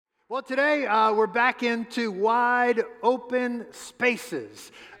Well, today we're back into wide open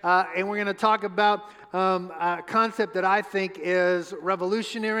spaces, and we're going to talk about a concept that I think is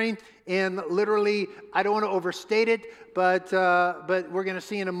revolutionary. And literally, I don't want to overstate it, but we're going to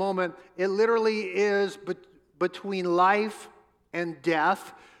see in a moment. It literally is between life and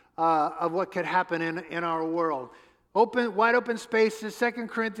death of what could happen in our world. Wide open spaces. 2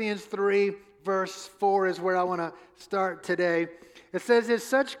 Corinthians 3, verse 4 is where I want to start today. It says, "It's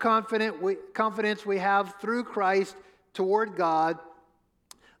such confidence we have through Christ toward God,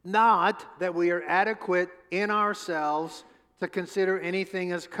 not that we are adequate in ourselves to consider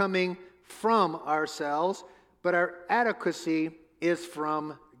anything as coming from ourselves, but our adequacy is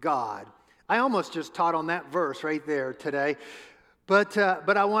from God." I almost just taught on that verse right there today, but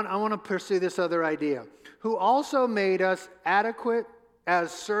I want to pursue this other idea. Who also made us adequate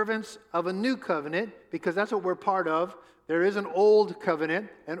as servants of a new covenant, because that's what we're part of. There is an old covenant,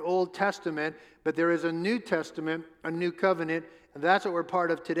 an Old Testament, but there is a New Testament, a new covenant, and that's what we're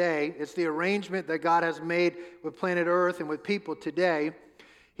part of today. It's the arrangement that God has made with planet Earth and with people today.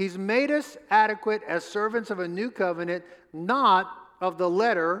 He's made us adequate as servants of a new covenant, not of the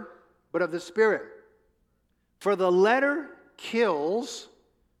letter, but of the Spirit. For the letter kills,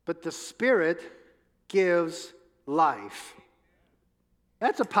 but the Spirit gives life.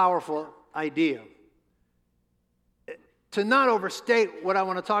 That's a powerful idea. To not overstate what I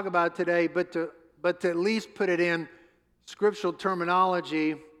want to talk about today, but to at least put it in scriptural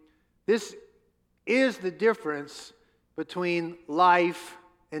terminology, this is the difference between life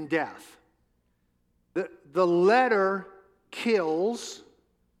and death. The letter kills,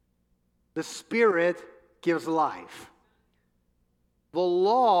 the Spirit gives life. The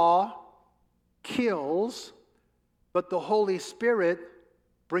law kills, but the Holy Spirit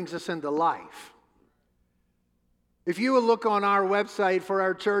brings us into life. If you would look on our website for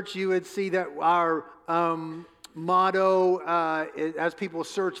our church, you would see that our motto, as people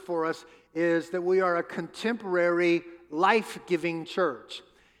search for us, is that we are a contemporary, life-giving church.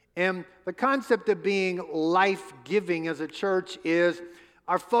 And the concept of being life-giving as a church is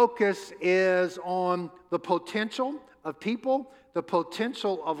our focus is on the potential of people, the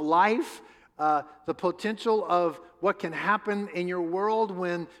potential of life, the potential of what can happen in your world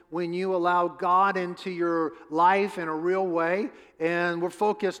when you allow God into your life in a real way. And we're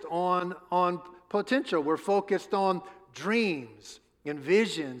focused on potential. We're focused on dreams and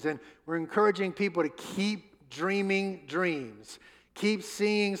visions. And we're encouraging people to keep dreaming dreams. Keep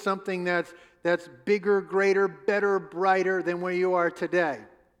seeing something that's bigger, greater, better, brighter than where you are today.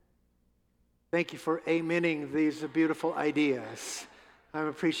 Thank you for amening these beautiful ideas. I'm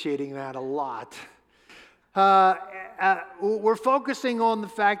appreciating that a lot. We're focusing on the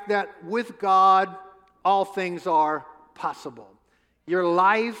fact that with God, all things are possible. Your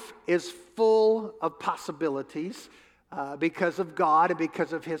life is full of possibilities because of God and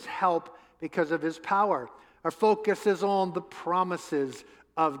because of His help, because of His power. Our focus is on the promises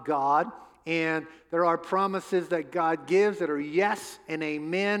of God, and there are promises that God gives that are yes and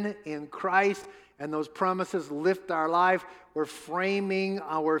amen in Christ, and those promises lift our life. We're framing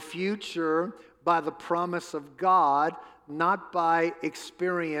our future by the promise of God, not by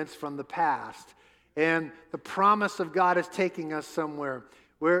experience from the past. And the promise of God is taking us somewhere.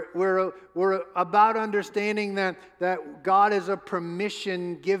 We're about understanding that God is a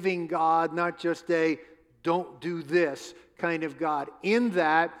permission-giving God, not just a don't do this kind of God. In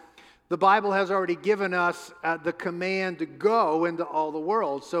that, the Bible has already given us the command to go into all the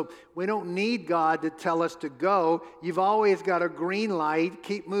world. So we don't need God to tell us to go. You've always got a green light.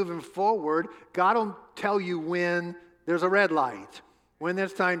 Keep moving forward. God will tell you when there's a red light, when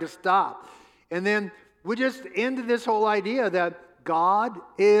there's time to stop. And then we just into this whole idea that God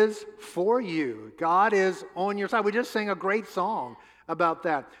is for you. God is on your side. We just sang a great song about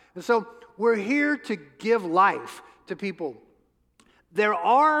that. And so we're here to give life to people. There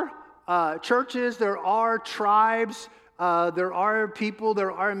are churches, there are tribes, there are people,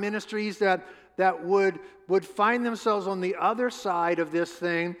 there are ministries that would find themselves on the other side of this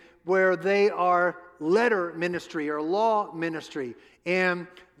thing where they are letter ministry or law ministry. And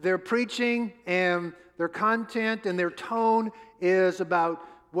their preaching and their content and their tone is about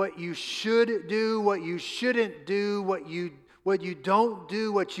what you should do, what you shouldn't do, what you don't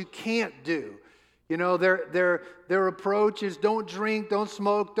do, what you can't do. You know, their approach is don't drink, don't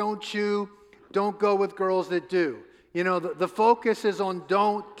smoke, don't chew, don't go with girls that do. You know, the focus is on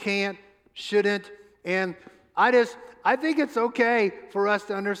don't, can't, shouldn't. And I think it's okay for us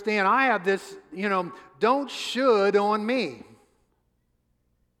to understand I have this, don't should on me.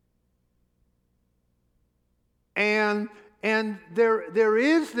 And And there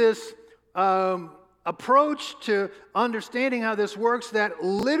is this approach to understanding how this works that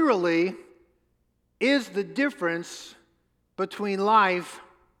literally is the difference between life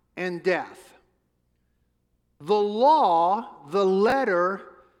and death. The law, the letter,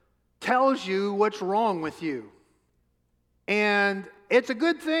 tells you what's wrong with you. And it's a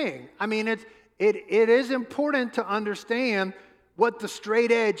good thing. I mean, it is important to understand what the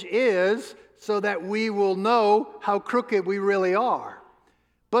straight edge is so that we will know how crooked we really are.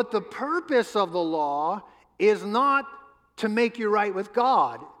 But the purpose of the law is not to make you right with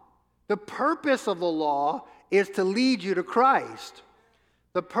God. The purpose of the law is to lead you to Christ.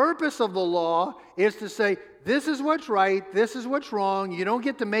 The purpose of the law is to say, this is what's right, this is what's wrong. You don't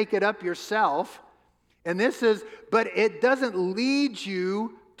get to make it up yourself. But it doesn't lead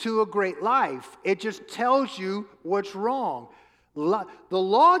you to a great life. It just tells you what's wrong. The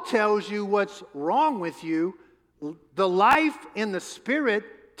law tells you what's wrong with you. The life in the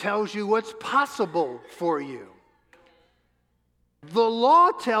Spirit tells you what's possible for you. The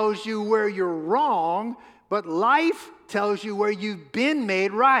law tells you where you're wrong, but life tells you where you've been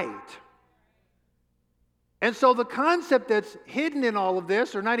made right. And so the concept that's hidden in all of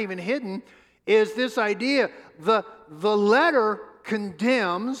this, or not even hidden, is this idea: the letter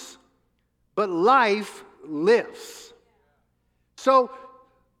condemns, but life lives. So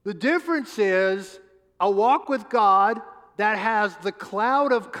the difference is a walk with God that has the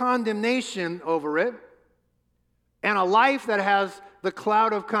cloud of condemnation over it, and a life that has the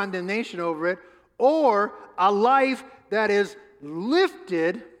cloud of condemnation over it, or a life that is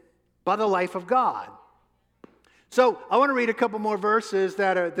lifted by the life of God. So I want to read a couple more verses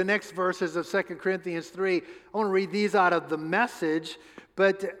that are the next verses of 2 Corinthians 3. I want to read these out of the Message.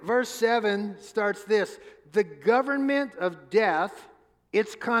 But verse 7 starts this: the government of death,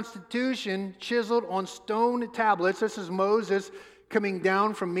 its constitution chiseled on stone tablets. This is Moses coming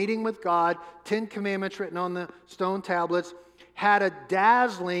down from meeting with God. 10 commandments written on the stone tablets, had a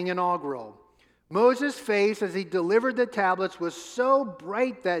dazzling inaugural. Moses' face as he delivered the tablets was so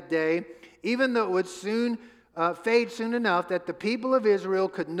bright that day, even though it would soon fade soon enough, that the people of Israel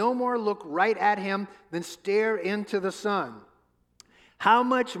could no more look right at him than stare into the sun. How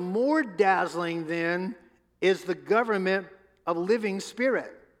much more dazzling then is the government of living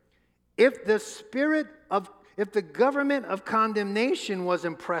spirit? If the government of condemnation was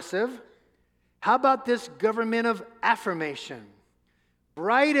impressive, how about this government of affirmation?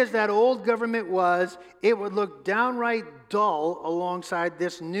 Bright as that old government was, it would look downright dull alongside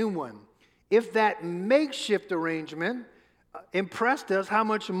this new one. If that makeshift arrangement impressed us, how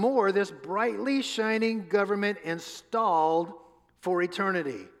much more this brightly shining government installed for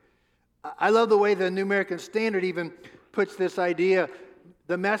eternity. I love the way the New American Standard even puts this idea.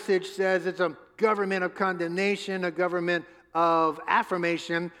 The Message says it's a government of condemnation, a government of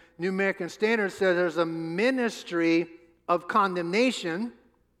affirmation. New American Standard says there's a ministry of condemnation,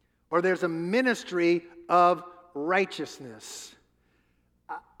 or there's a ministry of righteousness.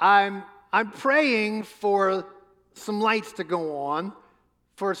 I'm praying for some lights to go on,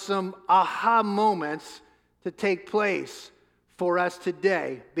 for some aha moments to take place for us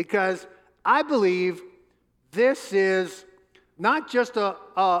today, because I believe this is not just a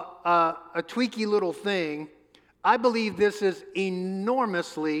tweaky little thing. I believe this is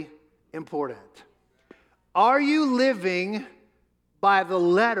enormously important. Are you living by the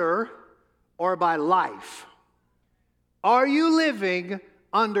letter or by life? Are you living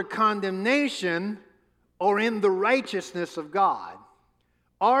under condemnation or in the righteousness of God?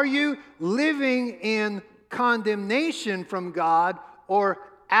 Are you living in condemnation from God or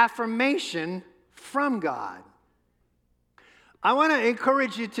affirmation from God? I want to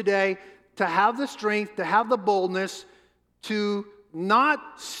encourage you today to have the strength, to have the boldness to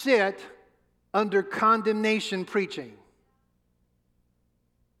not sit under condemnation preaching.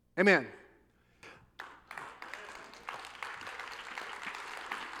 Amen.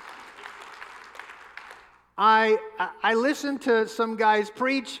 I listen to some guys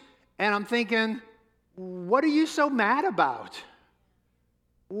preach, and I'm thinking, what are you so mad about?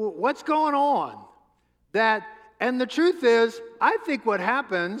 What's going on? And the truth is, I think what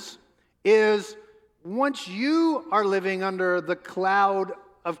happens is once you are living under the cloud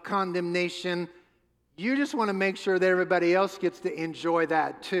of condemnation, you just want to make sure that everybody else gets to enjoy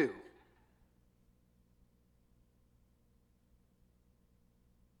that too.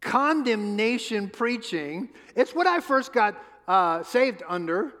 Condemnation preaching, it's what I first got saved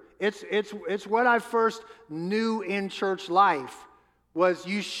under. It's what I first knew in church life, was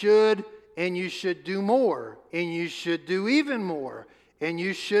you should and you should do more, and you should do even more, and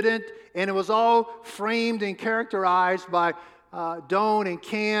you shouldn't. And it was all framed and characterized by don't and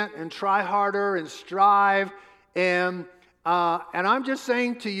can't and try harder and strive. And I'm just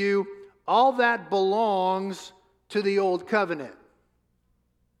saying to you, all that belongs to the old covenant.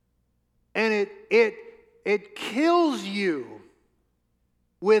 And it kills you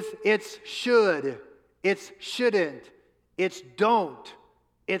with its should, its shouldn't, its don't,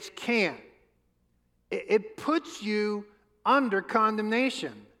 its can't. It puts you under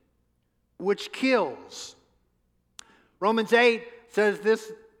condemnation, which kills. Romans 8 says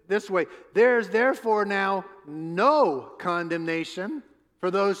this way, there's therefore now no condemnation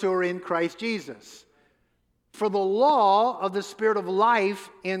for those who are in Christ Jesus. For the law of the Spirit of life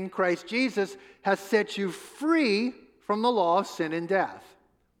in Christ Jesus has set you free from the law of sin and death.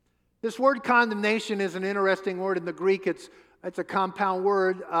 This word condemnation is an interesting word in the Greek. It's a compound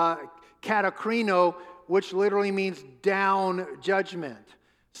word, katakrino, which literally means down judgment.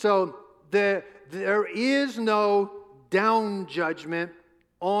 So there is no down judgment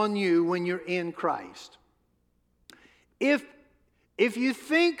on you when you're in Christ. If you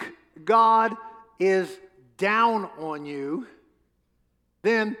think God is down on you,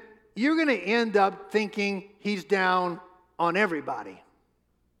 then you're going to end up thinking he's down on everybody.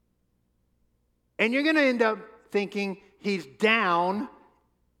 And you're going to end up thinking he's down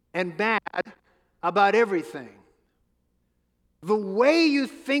and mad about everything. The way you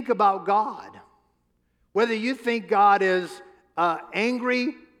think about God, whether you think God is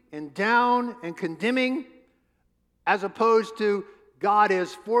angry and down and condemning, as opposed to God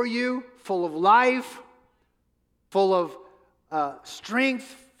is for you, full of life, full of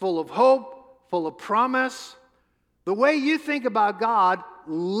strength, full of hope, full of promise. The way you think about God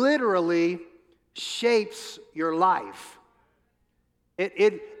literally shapes your life.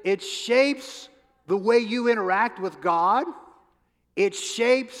 It shapes the way you interact with God. It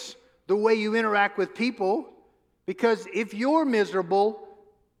shapes the way you interact with people. Because if you're miserable,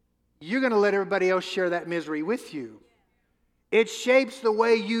 you're going to let everybody else share that misery with you. It shapes the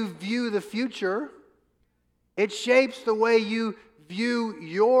way you view the future. It shapes the way you view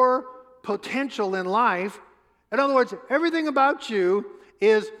your potential in life. In other words, everything about you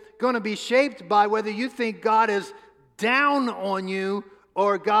is going to be shaped by whether you think God is down on you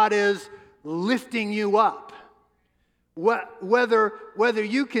or God is lifting you up. Whether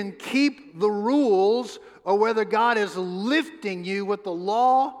you can keep the rules or whether God is lifting you with the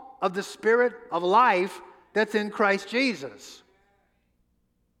law of the Spirit of life that's in Christ Jesus.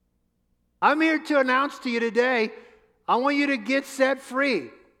 I'm here to announce to you today, I want you to get set free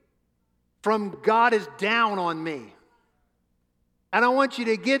from God is down on me. And I want you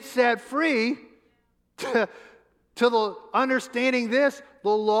to get set free to the understanding this, the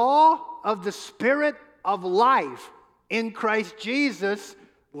law of the Spirit of life in Christ Jesus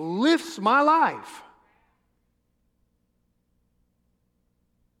lifts my life.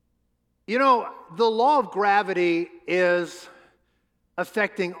 You know, the law of gravity is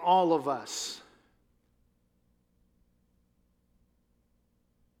affecting all of us.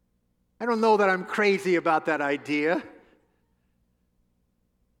 I don't know that I'm crazy about that idea.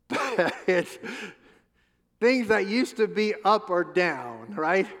 But it's things that used to be up or down,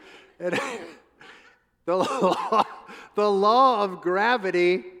 right? And the law of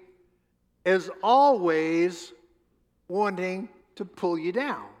gravity is always wanting to pull you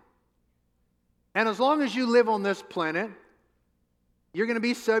down. And as long as you live on this planet, you're going to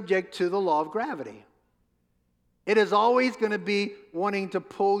be subject to the law of gravity. It is always going to be wanting to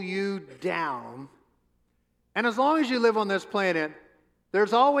pull you down. And as long as you live on this planet,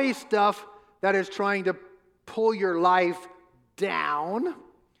 there's always stuff that is trying to pull your life down.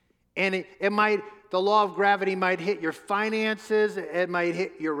 And the law of gravity might hit your finances, it might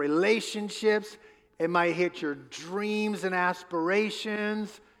hit your relationships, it might hit your dreams and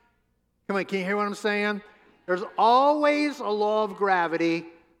aspirations. Come on, can you hear what I'm saying? There's always a law of gravity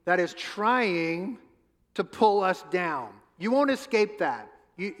that is trying to pull us down. You won't escape that.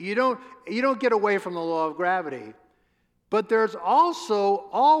 You don't get away from the law of gravity. But there's also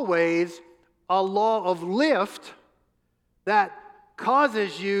always a law of lift that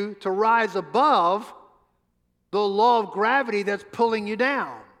causes you to rise above the law of gravity that's pulling you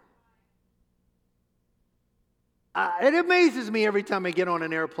down. It amazes me every time I get on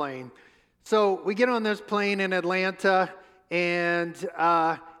an airplane. So we get on this plane in Atlanta, and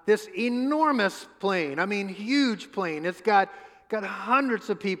this enormous plane, I mean huge plane, it's got hundreds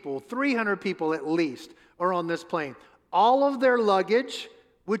of people, 300 people at least are on this plane. All of their luggage,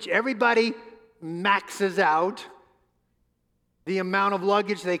 which everybody maxes out, the amount of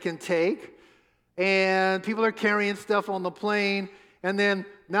luggage they can take, and people are carrying stuff on the plane, and then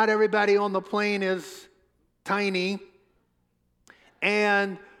not everybody on the plane is tiny,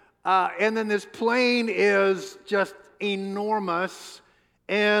 and then this plane is just enormous,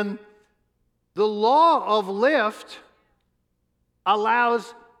 and the law of lift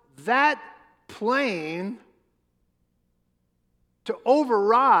allows that plane to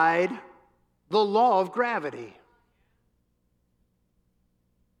override the law of gravity.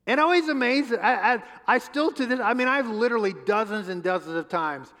 And I'm always amazed. I still to this, I mean, I've literally dozens and dozens of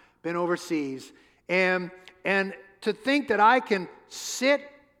times been overseas. And to think that I can sit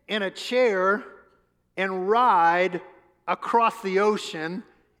in a chair and ride across the ocean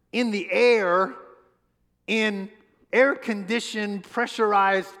in the air in air-conditioned,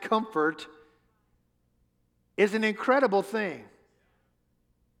 pressurized comfort is an incredible thing.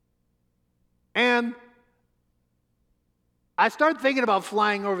 And I start thinking about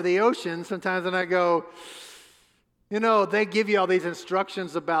flying over the ocean sometimes, and I go, they give you all these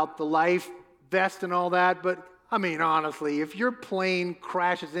instructions about the life vest and all that, but I mean, honestly, if your plane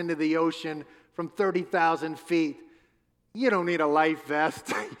crashes into the ocean from 30,000 feet, you don't need a life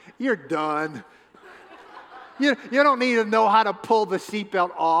vest. You're done. You don't need to know how to pull the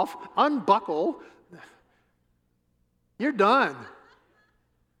seatbelt off. Unbuckle. You're done.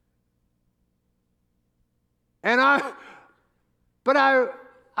 But I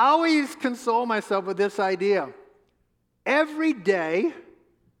always console myself with this idea. Every day,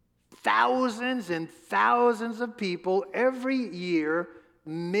 thousands and thousands of people, every year,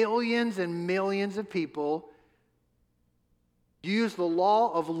 millions and millions of people use the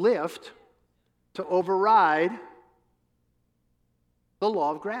law of lift to override the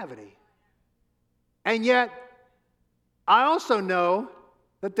law of gravity. And yet, I also know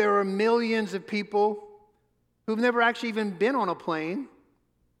that there are millions of people who've never actually even been on a plane,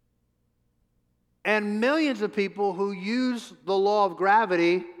 and millions of people who use the law of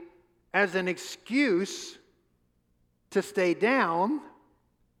gravity as an excuse to stay down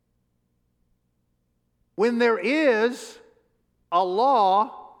when there is a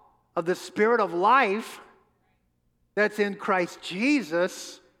law of the Spirit of life that's in Christ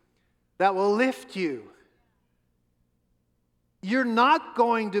Jesus that will lift you. You're not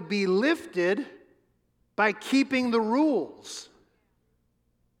going to be lifted by keeping the rules.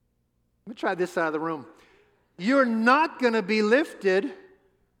 Let me try this side of the room. You're not going to be lifted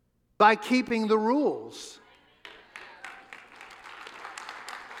by keeping the rules.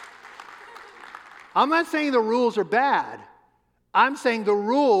 I'm not saying the rules are bad. I'm saying the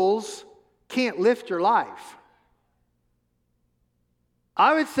rules can't lift your life.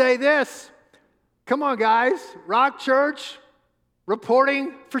 I would say this. Come on, guys. Rock Church,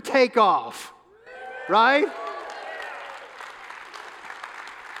 reporting for takeoff. Right?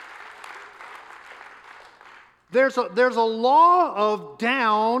 There's a law of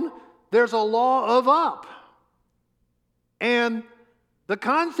down, there's a law of up. And the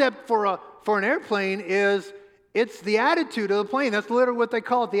concept for an airplane is it's the attitude of the plane. That's literally what they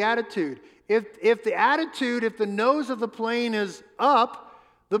call it, the attitude. If the nose of the plane is up,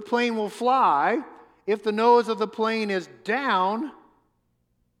 the plane will fly. If the nose of the plane is down,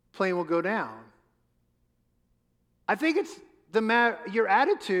 the plane will go down. I think it's your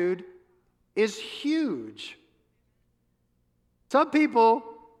attitude is huge. Some people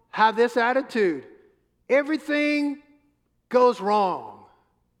have this attitude. Everything goes wrong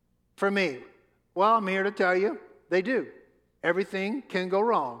for me. Well, I'm here to tell you, they do. Everything can go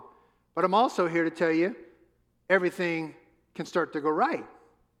wrong. But I'm also here to tell you, everything can start to go right.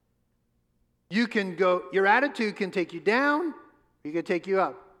 Your attitude can take you down, you can take you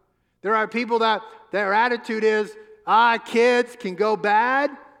up. There are people that their attitude is, kids can go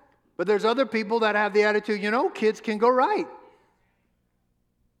bad, but there's other people that have the attitude, kids can go right.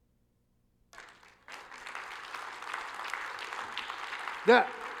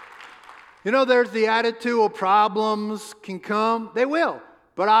 There's the attitude of problems can come. They will.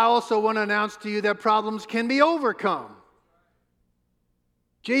 But I also want to announce to you that problems can be overcome.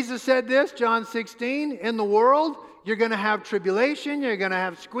 Jesus said this, John 16, in the world, you're going to have tribulation, you're going to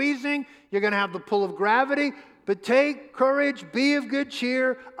have squeezing, you're going to have the pull of gravity, but take courage, be of good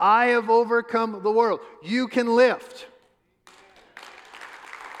cheer, I have overcome the world. You can lift.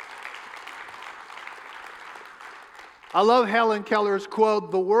 I love Helen Keller's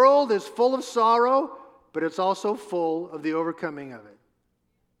quote, the world is full of sorrow, but it's also full of the overcoming of it.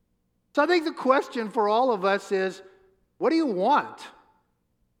 So I think the question for all of us is, what do you want?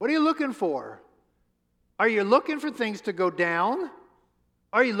 What are you looking for? Are you looking for things to go down?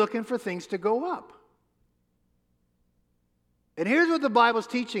 Are you looking for things to go up? And here's what the Bible's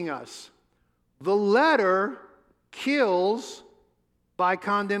teaching us. The letter kills, by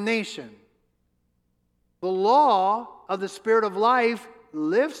condemnation. The law of the Spirit of life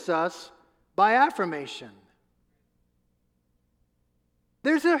lifts us by affirmation.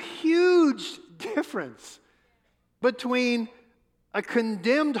 There's a huge difference between a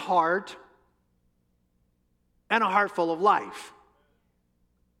condemned heart and a heart full of life.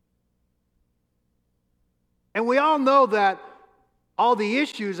 And we all know that all the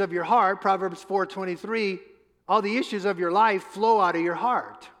issues of your heart, Proverbs 4:23, all the issues of your life flow out of your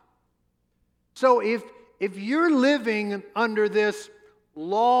heart. So if you're living under this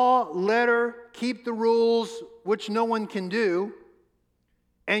law letter, keep the rules, which no one can do,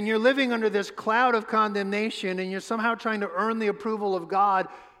 and you're living under this cloud of condemnation, and you're somehow trying to earn the approval of God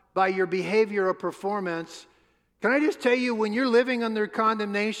by your behavior or performance, can I just tell you, when you're living under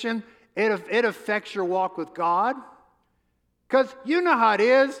condemnation, it affects your walk with God. Because you know how it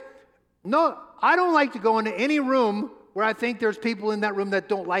is. No, I don't like to go into any room where I think there's people in that room that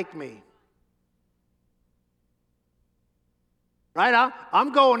don't like me. Right?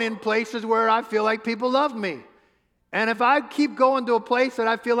 I'm going in places where I feel like people love me. And if I keep going to a place that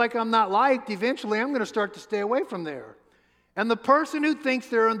I feel like I'm not liked, eventually I'm going to start to stay away from there. And the person who thinks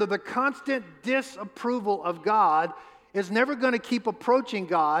they're under the constant disapproval of God is never going to keep approaching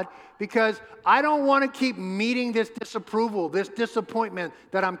God, because I don't want to keep meeting this disapproval, this disappointment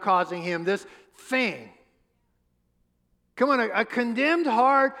that I'm causing him, this thing. Come on, a condemned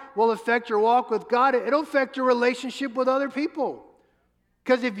heart will affect your walk with God. It'll affect your relationship with other people.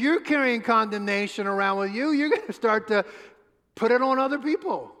 Because if you're carrying condemnation around with you, you're going to start to put it on other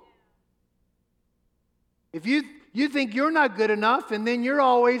people. If you think you're not good enough, and then you're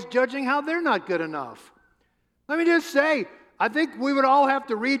always judging how they're not good enough. Let me just say, I think we would all have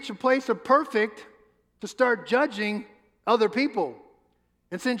to reach a place of perfect to start judging other people.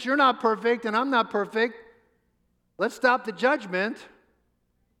 And since you're not perfect and I'm not perfect, let's stop the judgment.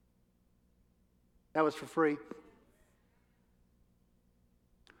 That was for free.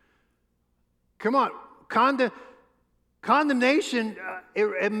 Come on. Condemnation,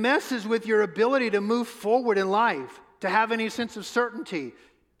 it messes with your ability to move forward in life, to have any sense of certainty.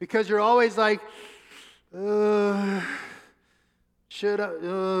 Because you're always like, should I?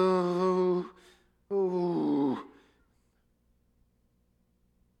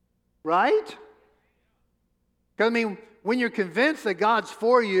 Right? Because I mean, when you're convinced that God's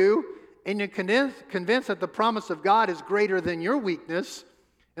for you, and you're convinced that the promise of God is greater than your weakness,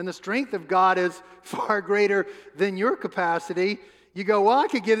 and the strength of God is far greater than your capacity, you go, well, I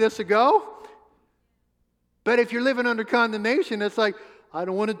could give this a go. But if you're living under condemnation, it's like, I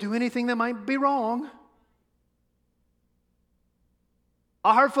don't want to do anything that might be wrong.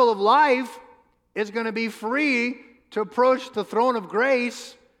 A heart full of life is going to be free to approach the throne of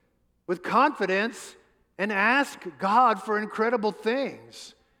grace with confidence and ask God for incredible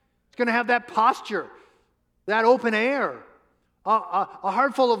things. It's going to have that posture, that open air. A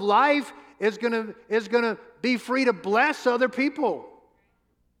heart full of life is going to be free to bless other people,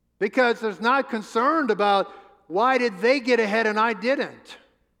 because it's not concerned about why did they get ahead and I didn't.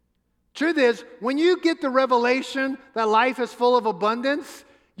 Truth is, when you get the revelation that life is full of abundance,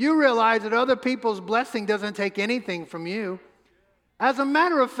 you realize that other people's blessing doesn't take anything from you. As a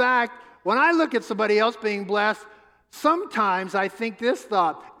matter of fact, when I look at somebody else being blessed, sometimes I think this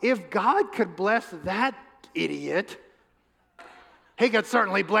thought: if God could bless that idiot, he could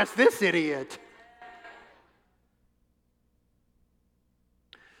certainly bless this idiot.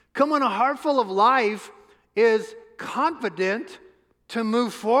 Come on, a heart full of life is confident to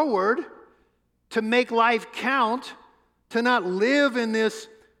move forward, to make life count, to not live in this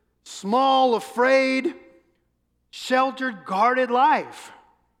small, afraid, sheltered, guarded life.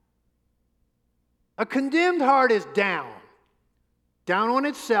 A condemned heart is down on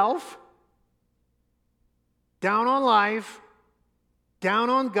itself, down on life, down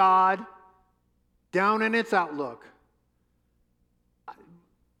on God, down in its outlook.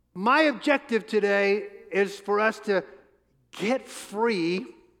 My objective today is for us to get free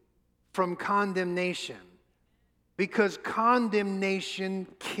from condemnation, because condemnation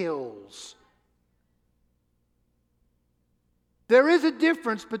kills. There is a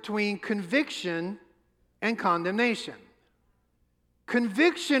difference between conviction and condemnation.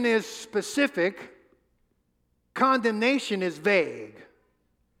 Conviction is specific, condemnation is vague.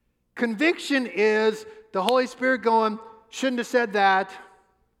 Conviction is the Holy Spirit going, shouldn't have said that.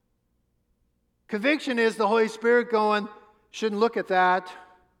 Conviction is the Holy Spirit going, shouldn't look at that.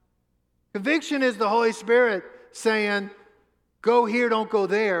 Conviction is the Holy Spirit saying, go here, don't go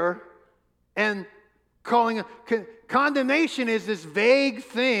there. And condemnation is this vague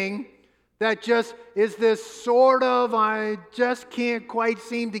thing that just is this sort of, I just can't quite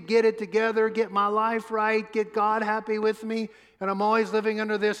seem to get it together, get my life right, get God happy with me, and I'm always living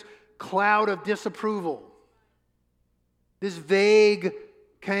under this cloud of disapproval. This vague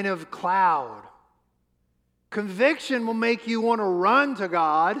kind of cloud. Conviction will make you want to run to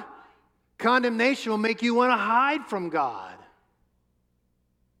God. Condemnation will make you want to hide from God.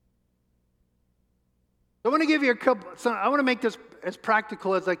 I want to give you I want to make this as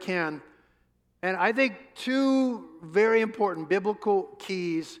practical as I can. And I think two very important biblical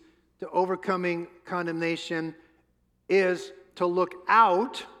keys to overcoming condemnation is to look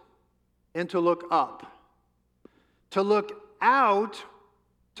out and to look up. To look out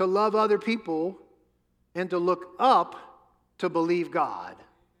to love other people, and to look up to believe God.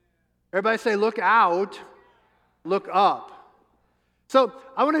 Everybody say, look out, look up. So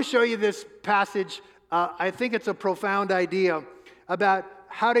I want to show you this passage. I think it's a profound idea about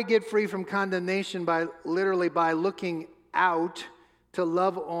how to get free from condemnation by looking out to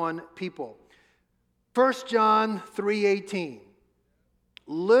love on people. 1 John 3:18.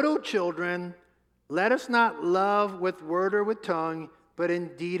 Little children, let us not love with word or with tongue, but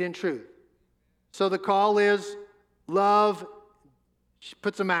in deed and truth. So the call is love,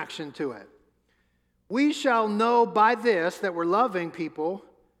 put some action to it. We shall know by this that we're loving people,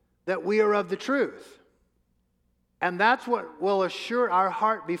 that we are of the truth. And that's what will assure our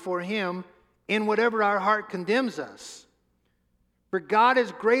heart before Him in whatever our heart condemns us. For God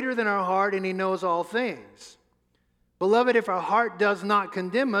is greater than our heart, and He knows all things. Beloved, if our heart does not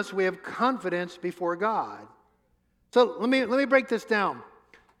condemn us, we have confidence before God. So let me break this down.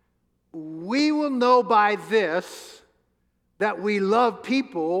 We will know by this that we love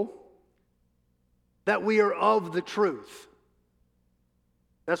people, that we are of the truth.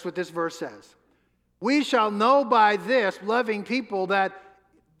 That's what this verse says. We shall know by this, loving people, that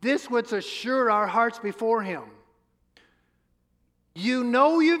this would assure our hearts before Him. You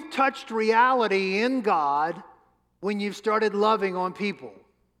know you've touched reality in God when you've started loving on people.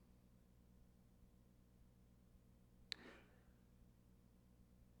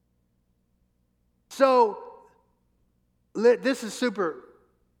 So, this is super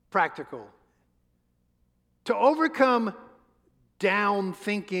practical. To overcome down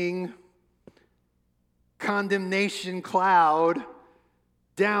thinking, condemnation cloud,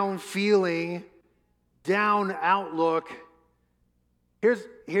 down feeling, down outlook,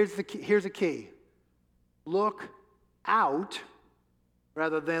 here's a key. Look out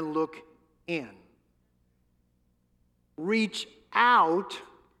rather than look in. Reach out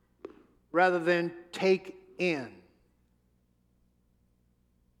rather than take in.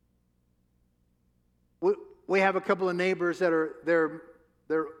 We have a couple of neighbors that are they're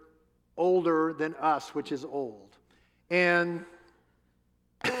older than us, which is old, and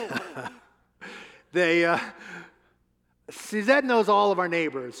Suzette knows all of our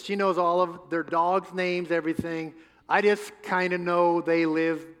neighbors. She knows all of their dogs' names, everything. I just kind of know they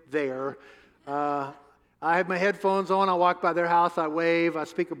live there. I have my headphones on. I walk by their house. I wave. I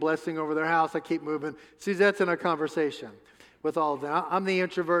speak a blessing over their house. I keep moving. Suzette's in a conversation with all of them. I'm the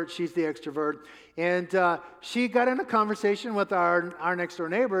introvert. She's the extrovert. And she got in a conversation with our next door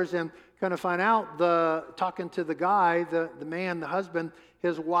neighbors and kind of find out, talking to the guy, the man, the husband,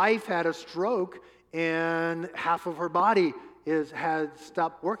 his wife had a stroke and half of her body had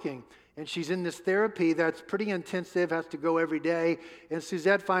stopped working. And she's in this therapy that's pretty intensive, has to go every day. And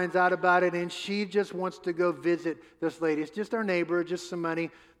Suzette finds out about it, and she just wants to go visit this lady. It's just our neighbor, just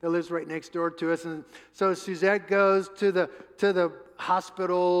somebody that lives right next door to us. And so Suzette goes to the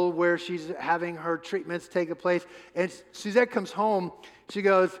hospital where she's having her treatments take place. And Suzette comes home. She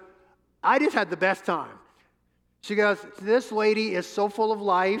goes, I just had the best time. She goes, this lady is so full of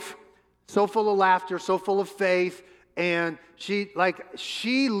life, so full of laughter, so full of faith. And she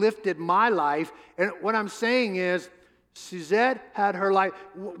lifted my life. And what I'm saying is, Suzette had her life.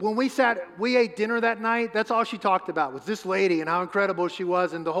 When we ate dinner that night, that's all she talked about was this lady and how incredible she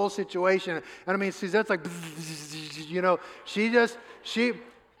was and the whole situation. And I mean, Suzette's like,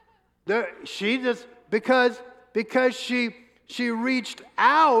 because she reached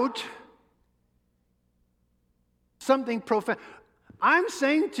out, something profound. I'm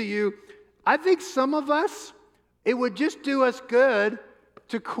saying to you, I think some of us, it would just do us good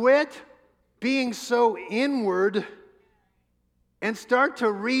to quit being so inward and start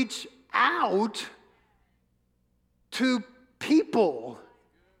to reach out to people.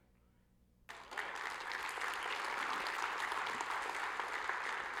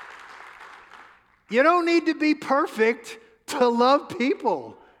 You don't need to be perfect to love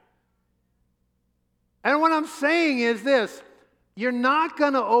people. And what I'm saying is this, You're not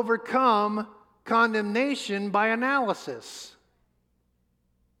going to overcome condemnation by analysis.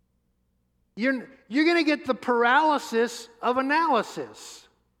 You're going to get the paralysis of analysis.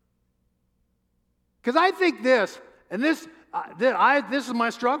 Because I think this, and this is my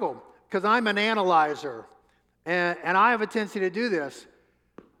struggle, because I'm an analyzer, and I have a tendency to do this.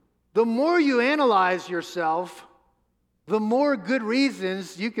 The more you analyze yourself, the more good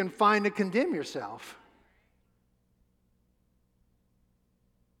reasons you can find to condemn yourself.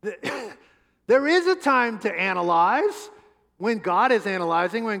 There is a time to analyze when God is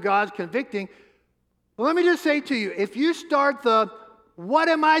analyzing, when God's convicting. But let me just say to you, if you start the "what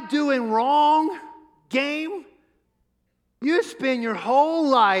am I doing wrong" game, you spend your whole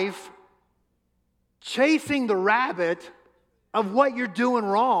life chasing the rabbit of what you're doing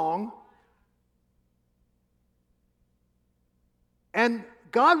wrong. And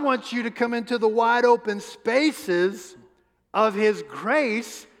God wants you to come into the wide open spaces of His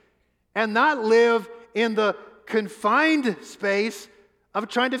grace and not live in the confined space of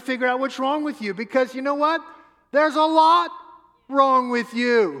trying to figure out what's wrong with you. Because you know what? There's a lot wrong with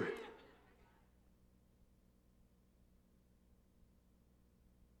you.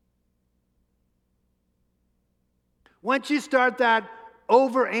 Once you start that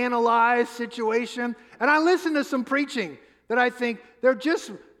overanalyze situation, and I listen to some preaching that I think they're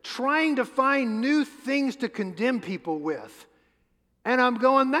just trying to find new things to condemn people with. And I'm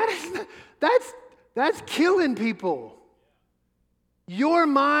going, that's killing people. Your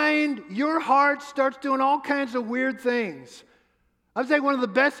mind, your heart starts doing all kinds of weird things. I'd say one of the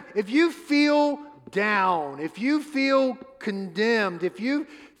best, if you feel down, if you feel condemned, if you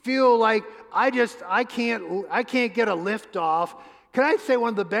feel like I can't get a lift off, can I say one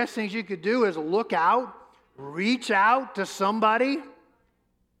of the best things you could do is look out, reach out to somebody?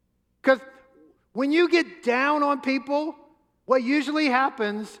 Because when you get down on people, what usually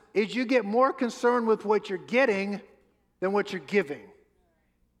happens is you get more concerned with what you're getting than what you're giving.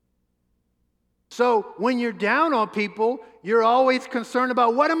 So when you're down on people, you're always concerned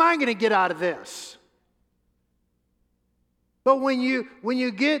about, what am I going to get out of this? But when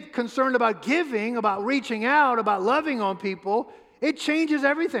you get concerned about giving, about reaching out, about loving on people, it changes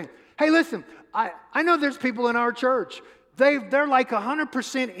everything. Hey, listen, I know there's people in our church. They're like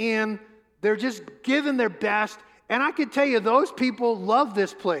 100% in. They're just giving their best. And I can tell you, those people love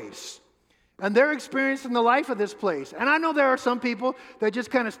this place. And they're experiencing the life of this place. And I know there are some people that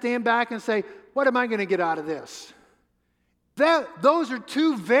just kind of stand back and say, what am I going to get out of this? Those are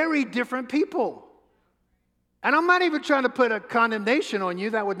two very different people. And I'm not even trying to put a condemnation on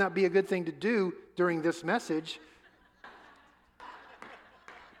you. That would not be a good thing to do during this message.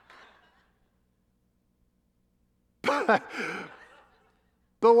 But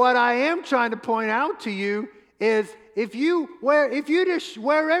what I am trying to point out to you is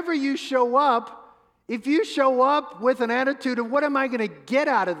wherever you show up, if you show up with an attitude of what am I going to get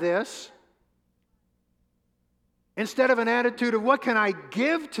out of this, instead of an attitude of what can I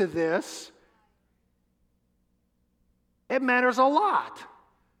give to this, it matters a lot.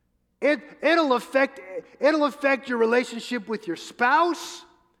 It'll affect your relationship with your spouse.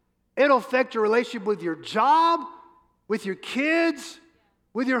 It'll affect your relationship with your job, with your kids,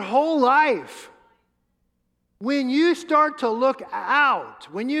 with your whole life. When you start to look out,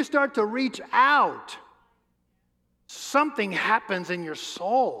 when you start to reach out, something happens in your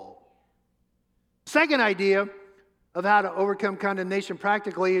soul. Second idea of how to overcome condemnation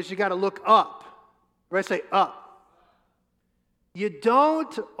practically is you got to look up. Everybody say up. You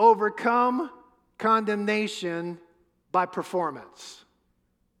don't overcome condemnation by performance,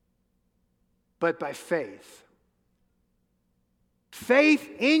 but by faith. Faith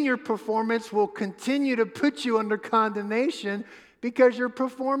in your performance will continue to put you under condemnation because your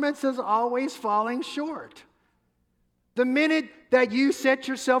performance is always falling short. The minute that you set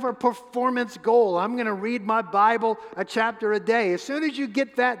yourself a performance goal, I'm going to read my Bible a chapter a day. As soon as you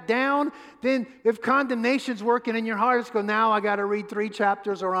get that down, then if condemnation's working in your heart, it's go, now I got to read 3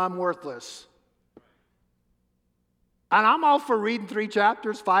 chapters or I'm worthless. And I'm all for reading 3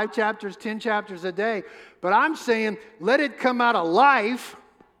 chapters, 5 chapters, 10 chapters a day. But I'm saying let it come out of life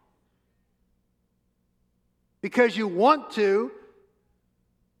because you want to.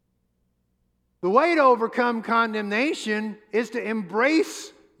 The way to overcome condemnation is to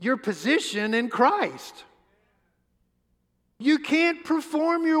embrace your position in Christ. You can't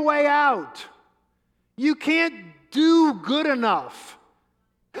perform your way out. You can't do good enough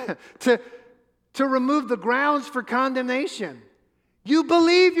to remove the grounds for condemnation. You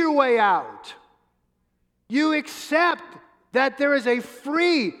believe your way out. You accept that there is a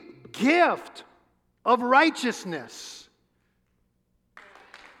free gift of righteousness.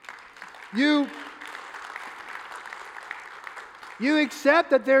 You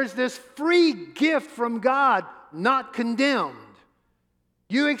accept that there's this free gift from God, not condemned.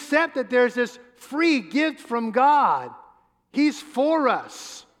 You accept that there's this free gift from God. He's for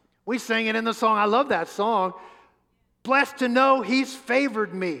us. We sang it in the song. I love that song. Blessed to know He's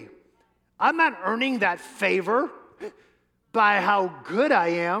favored me. I'm not earning that favor by how good I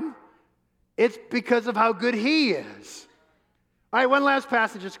am. It's because of how good He is. All right, one last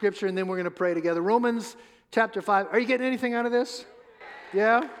passage of Scripture, and then we're going to pray together. Romans chapter 5. Are you getting anything out of this?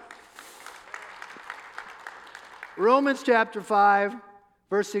 Yeah? Romans chapter 5,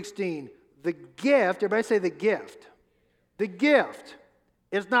 verse 16. The gift, everybody say the gift. The gift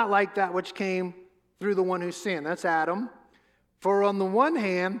is not like that which came through the one who sinned. That's Adam. For on the one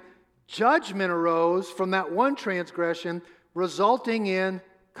hand, judgment arose from that one transgression, resulting in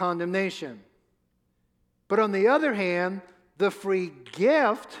condemnation. But on the other hand, the free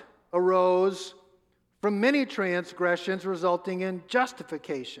gift arose from many transgressions, resulting in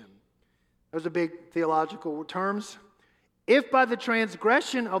justification. Those are big theological terms. If by the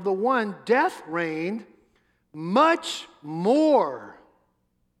transgression of the one death reigned, much more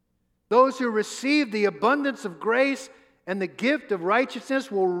those who receive the abundance of grace and the gift of righteousness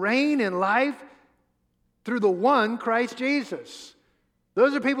will reign in life through the one, Christ Jesus.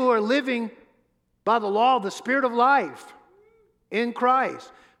 Those are people who are living by the law of the Spirit of life in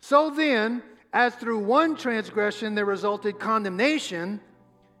Christ. So then, as through one transgression there resulted condemnation,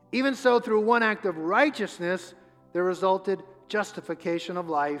 even so through one act of righteousness there resulted justification of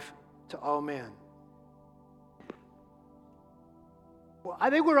life to all men. Well,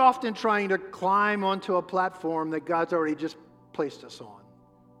 I think we're often trying to climb onto a platform that God's already just placed us on.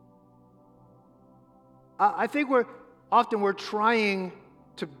 I think we're trying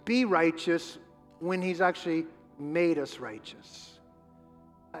to be righteous when He's actually made us righteous.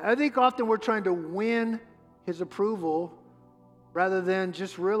 I think often we're trying to win His approval rather than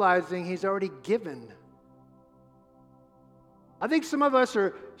just realizing He's already given. I think some of us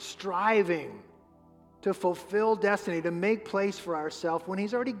are striving to fulfill destiny, to make place for ourselves when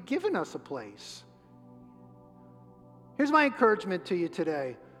He's already given us a place. Here's my encouragement to you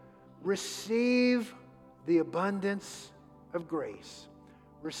today. Receive the abundance of grace.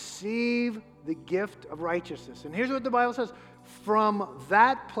 Receive the gift of righteousness. And here's what the Bible says. From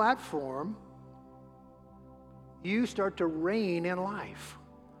that platform, you start to reign in life.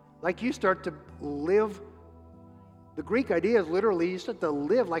 Like you start to live. The Greek idea is literally you start to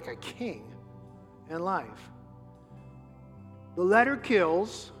live like a king in life. The letter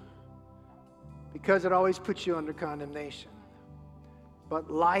kills because it always puts you under condemnation. But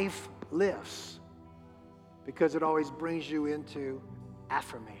life lifts because it always brings you into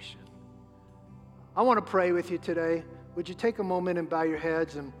affirmation. I want to pray with you today. Would you take a moment and bow your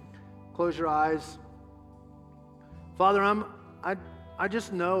heads and close your eyes? Father, I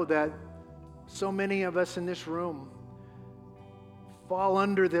just know that so many of us in this room fall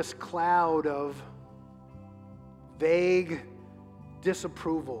under this cloud of vague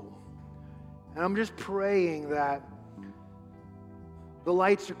disapproval. And I'm just praying that the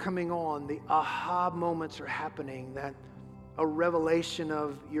lights are coming on, the aha moments are happening, that a revelation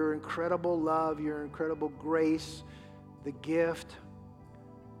of your incredible love, your incredible grace, the gift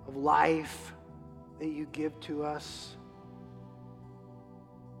of life that you give to us.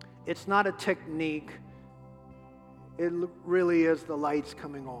 It's not a technique. It really is the lights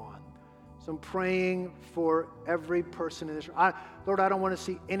coming on. So I'm praying for every person in this room. Lord, I don't want to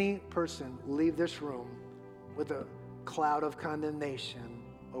see any person leave this room with a cloud of condemnation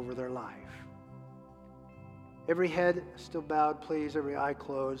over their life. Every head still bowed, please, every eye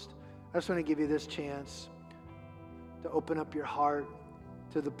closed. I just want to give you this chance to open up your heart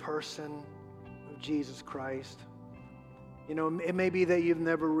to the person of Jesus Christ. You know, it may be that you've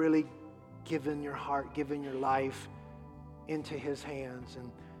never really given your heart, given your life into His hands.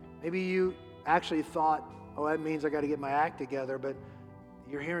 And maybe you actually thought, oh, that means I got to get my act together. But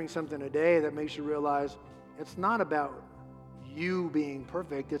you're hearing something today that makes you realize it's not about you being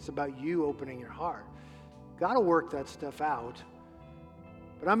perfect. It's about you opening your heart. Got to work that stuff out.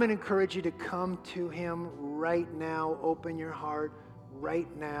 But I'm going to encourage you to come to Him right now. Open your heart right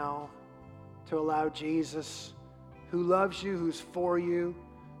now to allow Jesus, who loves you, who's for you,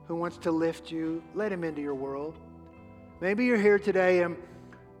 who wants to lift you, let Him into your world. Maybe you're here today and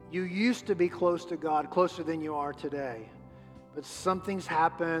you used to be close to God, closer than you are today. But something's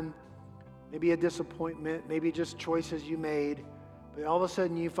happened, maybe a disappointment, maybe just choices you made. But all of a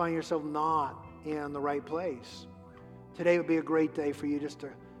sudden you find yourself not in the right place. Today would be a great day for you just to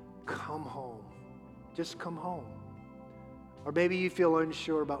come home. Just come home. Or maybe you feel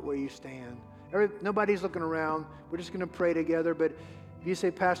unsure about where you stand. Nobody's looking around. We're just going to pray together. But if you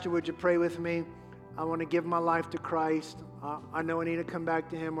say, Pastor, would you pray with me? I want to give my life to Christ. I know I need to come back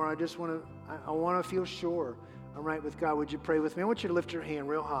to Him, or I want to feel sure I'm right with God. Would you pray with me? I want you to lift your hand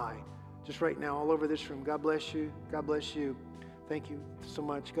real high, just right now, all over this room. God bless you. God bless you. Thank you so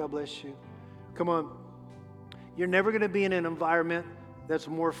much. God bless you. Come on. You're never going to be in an environment that's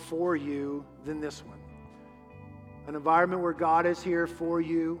more for you than this one. An environment where God is here for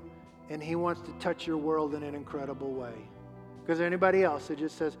you, and He wants to touch your world in an incredible way. Because anybody else that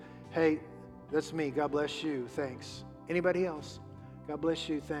just says, hey, that's me. God bless you. Thanks. Anybody else? God bless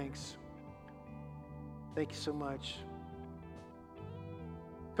you. Thanks. Thank you so much.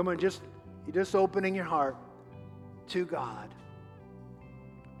 Come on, you're just opening your heart to God.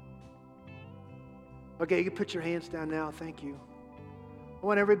 Okay, you can put your hands down now. Thank you. I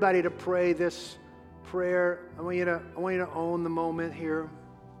want everybody to pray this prayer. I want you to own the moment here.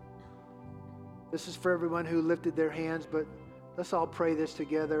 This is for everyone who lifted their hands, but let's all pray this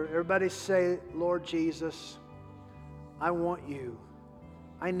together. Everybody say, Lord Jesus, I want you.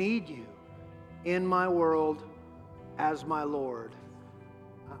 I need you in my world as my Lord.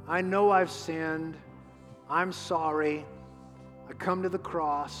 I know I've sinned. I'm sorry. I come to the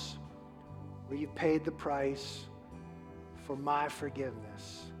cross where you paid the price for my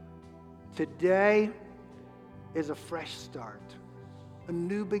forgiveness. Today is a fresh start, a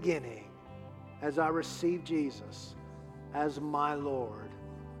new beginning as I receive Jesus as my Lord.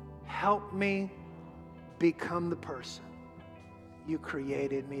 Help me become the person you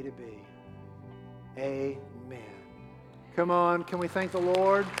created me to be. Amen. Come on, can we thank the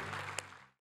Lord?